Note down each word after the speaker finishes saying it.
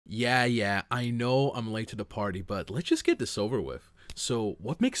Yeah, I know I'm late to the party, but let's just get this over with. So,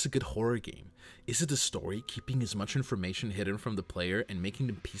 what makes a good horror game? Is it the story, keeping as much information hidden from the player and making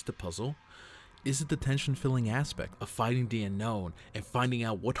them piece the puzzle? Is it the tension-filling aspect of fighting the unknown and finding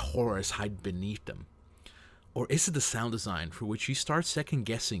out what horrors hide beneath them? Or is it the sound design for which you start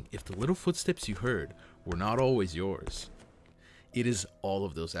second-guessing if the little footsteps you heard were not always yours? It is all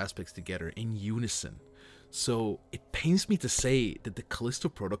of those aspects together in unison. So it pains me to say that the Callisto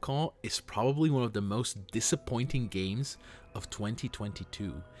Protocol is probably one of the most disappointing games of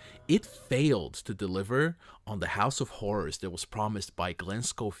 2022. It failed to deliver on the House of Horrors that was promised by Glenn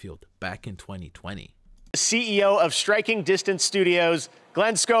Schofield back in 2020. CEO of Striking Distance Studios,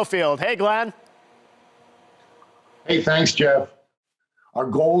 Glenn Schofield. Hey, Glenn. Hey, thanks, Jeff. Our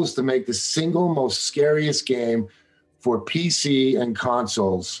goal is to make the single most scariest game for PC and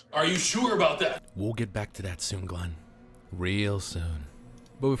consoles. Are you sure about that? We'll get back to that soon, Glenn. Real soon.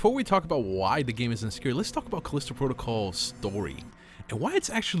 But before we talk about why the game isn't scary, let's talk about Callisto Protocol's story and why it's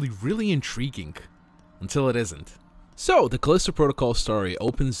actually really intriguing until it isn't. So, the Callisto Protocol story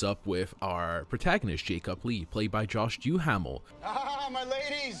opens up with our protagonist, Jacob Lee, played by Josh Duhamel, my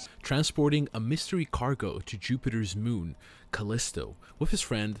ladies! transporting a mystery cargo to Jupiter's moon, Callisto, with his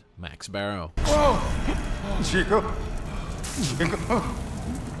friend, Max Barrow. Whoa! Jacob!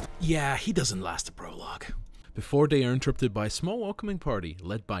 Yeah, he doesn't last the prologue. Before they are interrupted by a small welcoming party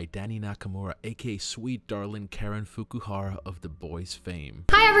led by Danny Nakamura, aka Sweet Darling Karen Fukuhara of The Boys fame.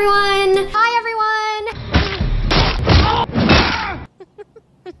 Hi everyone! Hi everyone!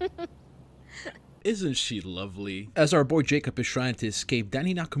 Isn't she lovely? As our boy Jacob is trying to escape,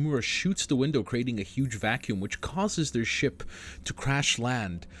 Danny Nakamura shoots the window, creating a huge vacuum which causes their ship to crash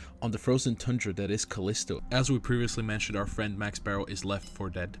land on the frozen tundra that is Callisto. As we previously mentioned, our friend Max Barrow is left for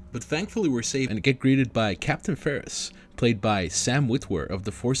dead. But thankfully we're safe and get greeted by Captain Ferris, played by Sam Witwer of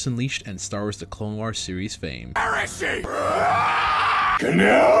The Force Unleashed and Star Wars The Clone Wars series fame.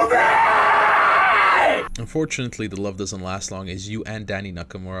 Unfortunately, the love doesn't last long as you and Danny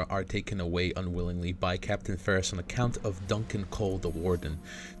Nakamura are taken away unwillingly by Captain Ferris on account of Duncan Cole, the Warden,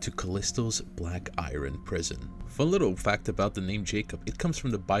 to Callisto's Black Iron prison. Fun little fact about the name Jacob, it comes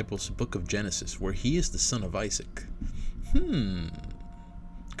from the Bible's Book of Genesis, where he is the son of Isaac.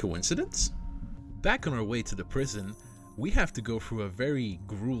 Coincidence? Back on our way to the prison, we have to go through a very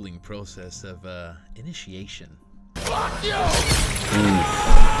grueling process of initiation. Fuck you!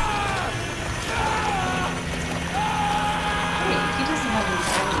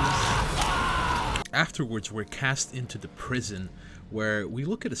 Afterwards, we're cast into the prison, where we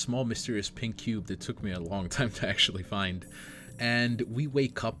look at a small mysterious pink cube that took me a long time to actually find, and we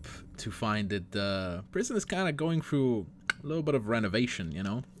wake up to find that the prison is kind of going through a little bit of renovation, you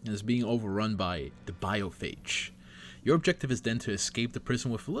know, and is being overrun by the biophage. Your objective is then to escape the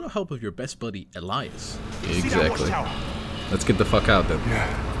prison with a little help of your best buddy, Elias. Exactly. Let's get the fuck out then.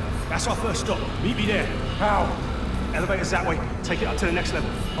 Yeah. That's our first stop. Meet me there. How? Elevator's that way. Take it up to the next level.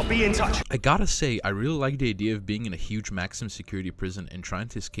 I'll be in touch. I gotta say, I really like the idea of being in a huge maximum security prison and trying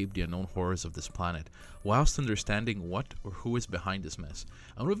to escape the unknown horrors of this planet, whilst understanding what or who is behind this mess.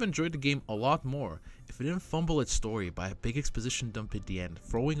 I would have enjoyed the game a lot more if it didn't fumble its story by a big exposition dump at the end,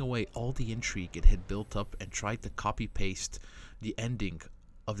 throwing away all the intrigue it had built up and tried to copy-paste the ending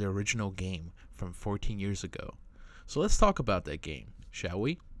of the original game from 14 years ago. So let's talk about that game, shall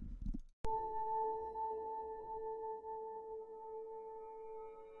we?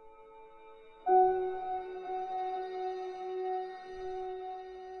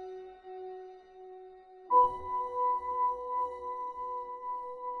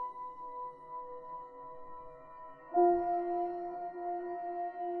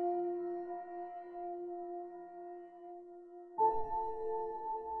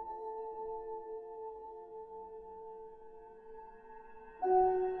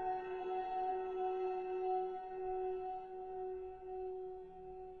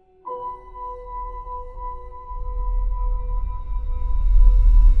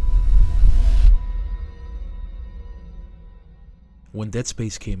 When Dead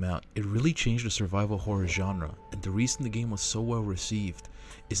Space came out, it really changed the survival horror genre, and the reason the game was so well received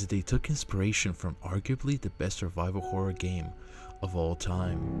is that they took inspiration from arguably the best survival horror game of all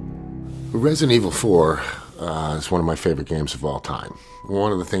time. Resident Evil 4 is one of my favorite games of all time.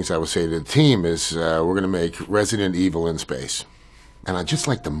 One of the things I would say to the team is we're going to make Resident Evil in space. And I just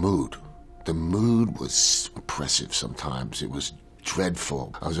like the mood. The mood was oppressive sometimes. It was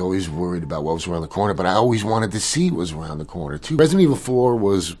dreadful. I was always worried about what was around the corner, but I always wanted to see what was around the corner too. Resident Evil 4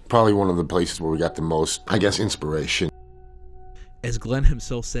 was probably one of the places where we got the most, I guess, inspiration. As Glenn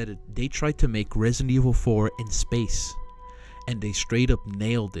himself said it, they tried to make Resident Evil 4 in space. And they straight up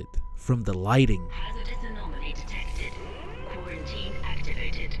nailed it. From the lighting, Hazardous anomaly detected. Quarantine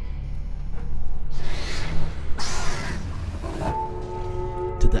activated.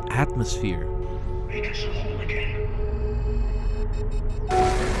 to the atmosphere, Make us whole again.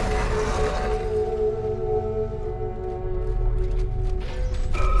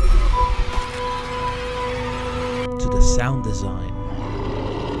 to the sound design,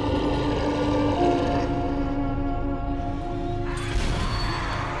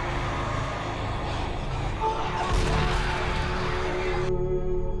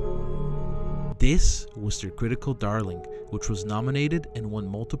 this was their critical darling, which was nominated and won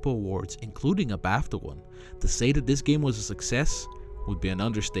multiple awards, including a BAFTA one. To say that this game was a success would be an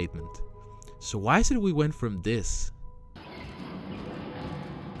understatement. So why is it we went from this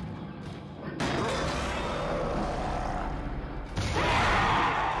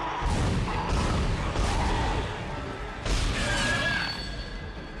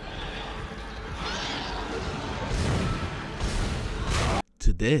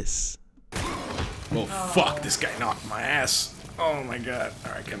to this? Oh fuck, this guy knocked my ass. Oh my god.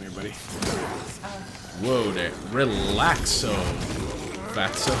 Alright, come here, buddy. Whoa there. Relaxo.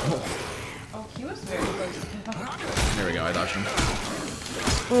 Fatso. Oh, he was very close. There we go, I dodged him.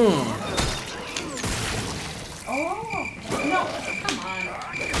 Oh, no, come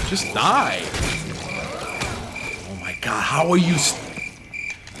on. Just die. Oh my god, how are you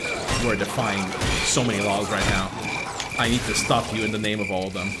We're defying so many laws right now. I need to stop you in the name of all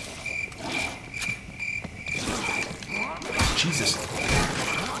of them. Jesus.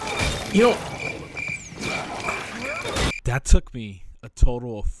 You know, That took me a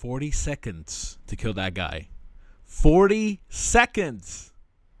total of 40 seconds to kill that guy. 40 seconds!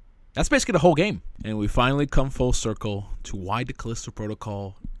 That's basically the whole game. And we finally come full circle to why the Callisto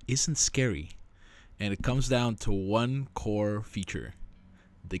Protocol isn't scary. And it comes down to one core feature: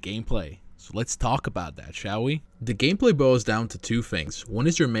 the gameplay. So let's talk about that, shall we? The gameplay boils down to two things. One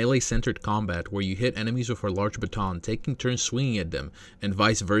is your melee-centered combat, where you hit enemies with a large baton, taking turns swinging at them, and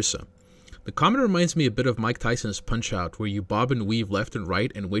vice versa. The combat reminds me a bit of Mike Tyson's Punch-Out, where you bob and weave left and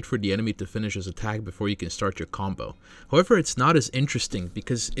right and wait for the enemy to finish his attack before you can start your combo. However, it's not as interesting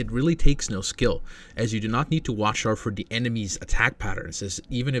because it really takes no skill, as you do not need to watch out for the enemy's attack patterns, as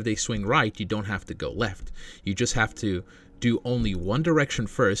even if they swing right, you don't have to go left. You just have to do only one direction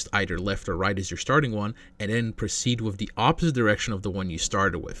first, either left or right is your starting one, and then proceed with the opposite direction of the one you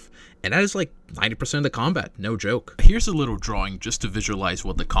started with. And that is like 90% of the combat, no joke. Here's a little drawing just to visualize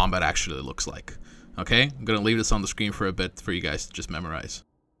what the combat actually looks like. Okay, I'm gonna leave this on the screen for a bit for you guys to just memorize.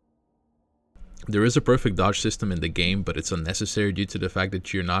 There is a perfect dodge system in the game, but it's unnecessary due to the fact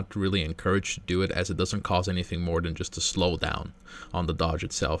that you're not really encouraged to do it, as it doesn't cause anything more than just a slow down on the dodge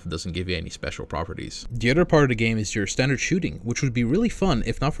itself. It doesn't give you any special properties. The other part of the game is your standard shooting, which would be really fun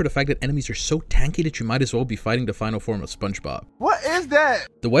if not for the fact that enemies are so tanky that you might as well be fighting the final form of SpongeBob. What is that?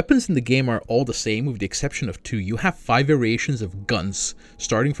 The weapons in the game are all the same with the exception of two. You have 5 variations of guns,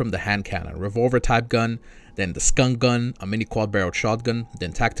 starting from the hand cannon, revolver type gun, then the skunk gun, a mini quad barreled shotgun,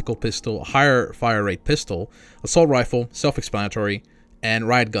 then tactical pistol, a higher fire rate pistol, assault rifle, self-explanatory, and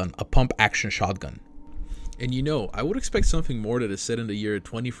riot gun, a pump action shotgun. And you know, I would expect something more that is set in the year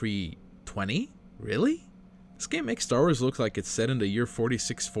 2320? Really? This game makes Star Wars look like it's set in the year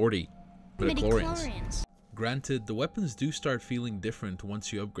 4640 with midichlorians. Granted, the weapons do start feeling different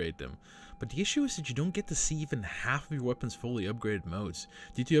once you upgrade them, but the issue is that you don't get to see even half of your weapons fully upgraded modes,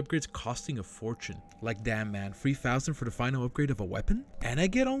 due to upgrades costing a fortune. Like damn man, 3,000 for the final upgrade of a weapon? And I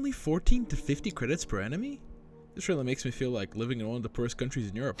get only 14 to 50 credits per enemy? This really makes me feel like living in one of the poorest countries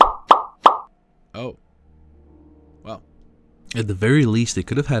in Europe. Oh. Well. At the very least, they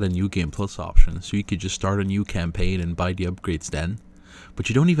could have had a New Game Plus option, so you could just start a new campaign and buy the upgrades then. But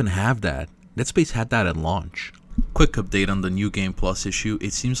you don't even have that. Dead Space had that at launch. Quick update on the New Game Plus issue.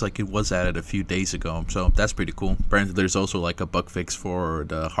 It seems like it was added a few days ago, so that's pretty cool. Apparently there's also like a bug fix for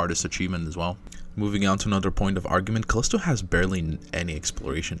the hardest achievement as well. Moving on to another point of argument, Callisto has barely any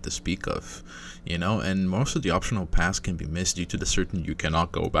exploration to speak of, you know, and most of the optional paths can be missed due to the certain you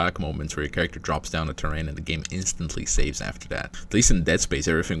cannot go back moments where your character drops down a terrain and the game instantly saves after that. At least in Dead Space,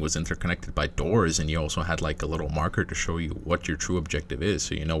 everything was interconnected by doors, and you also had like a little marker to show you what your true objective is,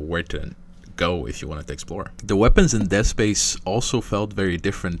 so you know where to go if you wanted to explore. The weapons in Dead Space also felt very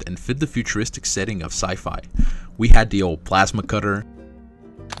different and fit the futuristic setting of sci-fi. We had the old plasma cutter,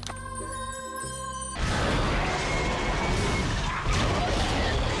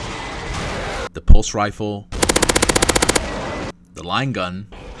 the pulse rifle, the line gun,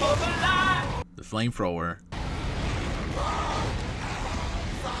 the flamethrower,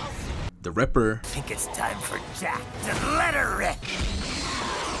 the Ripper. I think it's time for Jack to let her rip.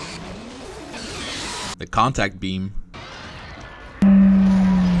 The Contact Beam.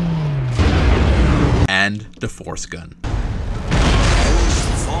 And the Force Gun.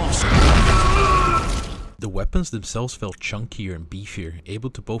 The weapons themselves felt chunkier and beefier,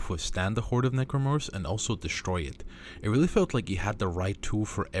 able to both withstand the horde of Necromorphs and also destroy it. It really felt like you had the right tool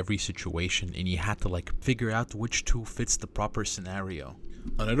for every situation, and you had to like figure out which tool fits the proper scenario.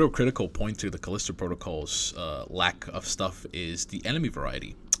 Another critical point to the Callisto Protocol's lack of stuff is the enemy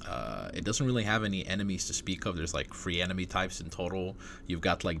variety. It doesn't really have any enemies to speak of. There's like 3 enemy types in total. You've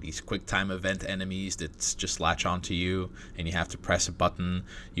got like these quick time event enemies that just latch onto you and you have to press a button.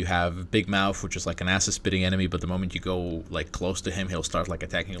 You have Big Mouth, which is like an acid spitting enemy, but the moment you go like close to him, he'll start like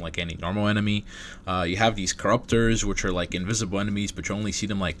attacking you like any normal enemy. You have these Corruptors, which are like invisible enemies, but you only see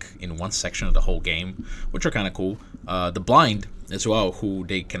them like in one section of the whole game, which are kind of cool. The Blind as well, who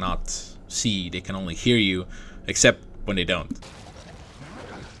they cannot see, they can only hear you, except when they don't.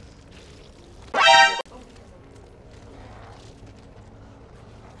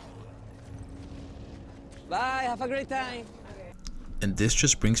 Bye, have a great time. And this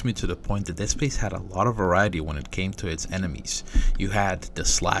just brings me to the point that Dead Space had a lot of variety when it came to its enemies. You had the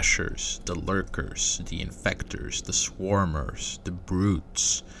slashers, the lurkers, the infectors, the swarmers, the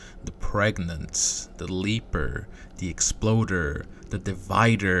brutes, the pregnants, the leaper, the exploder, the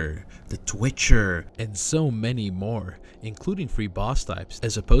divider, the twitcher, and so many more, including 3 boss types,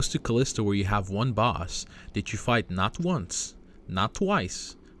 as opposed to Callisto where you have one boss that you fight not once, not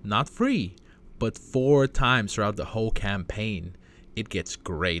twice, not 3, but 4 times throughout the whole campaign. It gets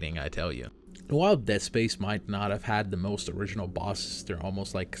grating, I tell you. While Dead Space might not have had the most original bosses, they're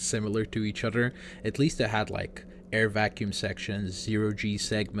almost like similar to each other. At least it had like air vacuum sections, 0G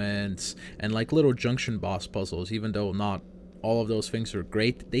segments, and like little junction boss puzzles. Even though not all of those things are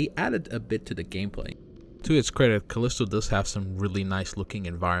great, they added a bit to the gameplay. To its credit, Callisto does have some really nice looking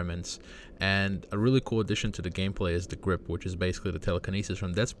environments, and a really cool addition to the gameplay is the grip, which is basically the telekinesis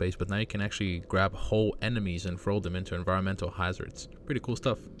from Dead Space, but now you can actually grab whole enemies and throw them into environmental hazards. Pretty cool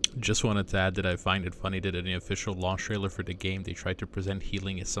stuff. Just wanted to add that I find it funny that in the official launch trailer for the game, they tried to present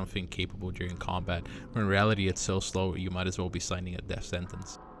healing as something capable during combat, when in reality it's so slow you might as well be signing a death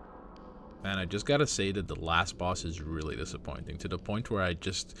sentence. Man, I just gotta say that the last boss is really disappointing, to the point where I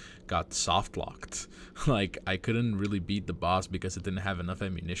just got soft locked. Like, I couldn't really beat the boss because it didn't have enough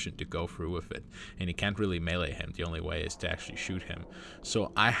ammunition to go through with it, and you can't really melee him. The only way is to actually shoot him.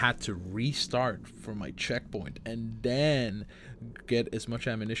 So I had to restart from my checkpoint and then get as much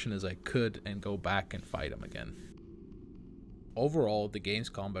ammunition as I could and go back and fight him again. Overall, the game's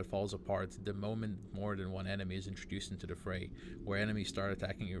combat falls apart the moment more than one enemy is introduced into the fray, where enemies start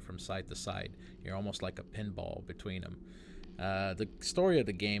attacking you from side to side. You're almost like a pinball between them. The story of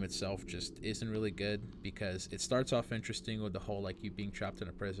the game itself just isn't really good, because it starts off interesting with the whole like you being trapped in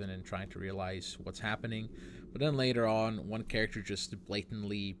a prison and trying to realize what's happening, but then later on one character just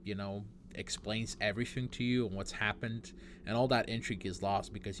blatantly, you know, explains everything to you and what's happened, and all that intrigue is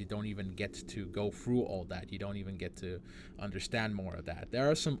lost because you don't even get to go through all that. You don't even get to understand more of that. There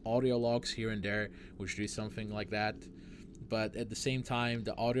are some audio logs here and there which do something like that, but at the same time,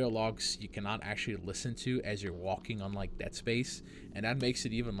 the audio logs you cannot actually listen to as you're walking on like Dead Space, and that makes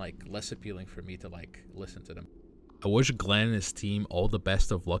it even like less appealing for me to like listen to them. I wish Glenn and his team all the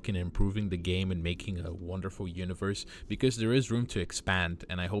best of luck in improving the game and making a wonderful universe, because there is room to expand,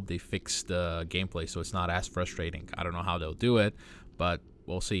 and I hope they fix the gameplay so it's not as frustrating. I don't know how they'll do it, but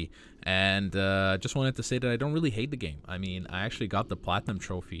we'll see. And just wanted to say that I don't really hate the game. I mean, I actually got the Platinum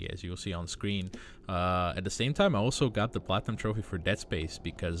Trophy, as you'll see on screen. At the same time, I also got the Platinum Trophy for Dead Space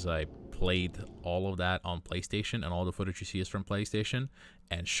because I played all of that on PlayStation, and all the footage you see is from PlayStation,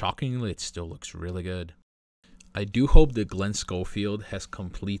 and shockingly, it still looks really good. I do hope that Glenn Schofield has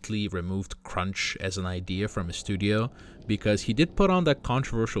completely removed crunch as an idea from his studio, because he did put on that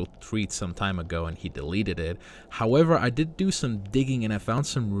controversial tweet some time ago and he deleted it. However, I did do some digging and I found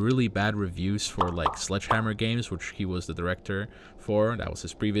some really bad reviews for like Sledgehammer Games, which he was the director for. That was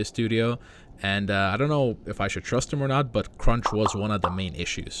his previous studio. And I don't know if I should trust him or not, but crunch was one of the main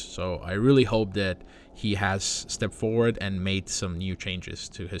issues. So I really hope that he has stepped forward and made some new changes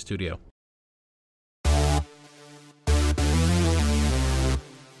to his studio.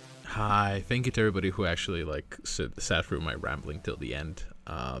 Hi, thank you to everybody who actually like sat through my rambling till the end.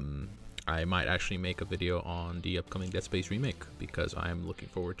 I might actually make a video on the upcoming Dead Space remake because I'm looking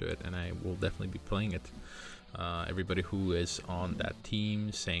forward to it and I will definitely be playing it. Everybody who is on that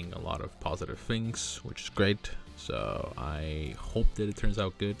team saying a lot of positive things, which is great. So I hope that it turns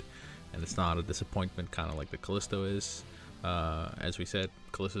out good and it's not a disappointment, kind of like the Callisto is. As we said,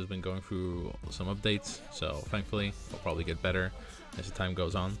 Callisto's been going through some updates, so thankfully it'll probably get better as the time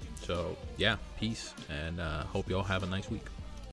goes on. So yeah, peace, and hope you all have a nice week.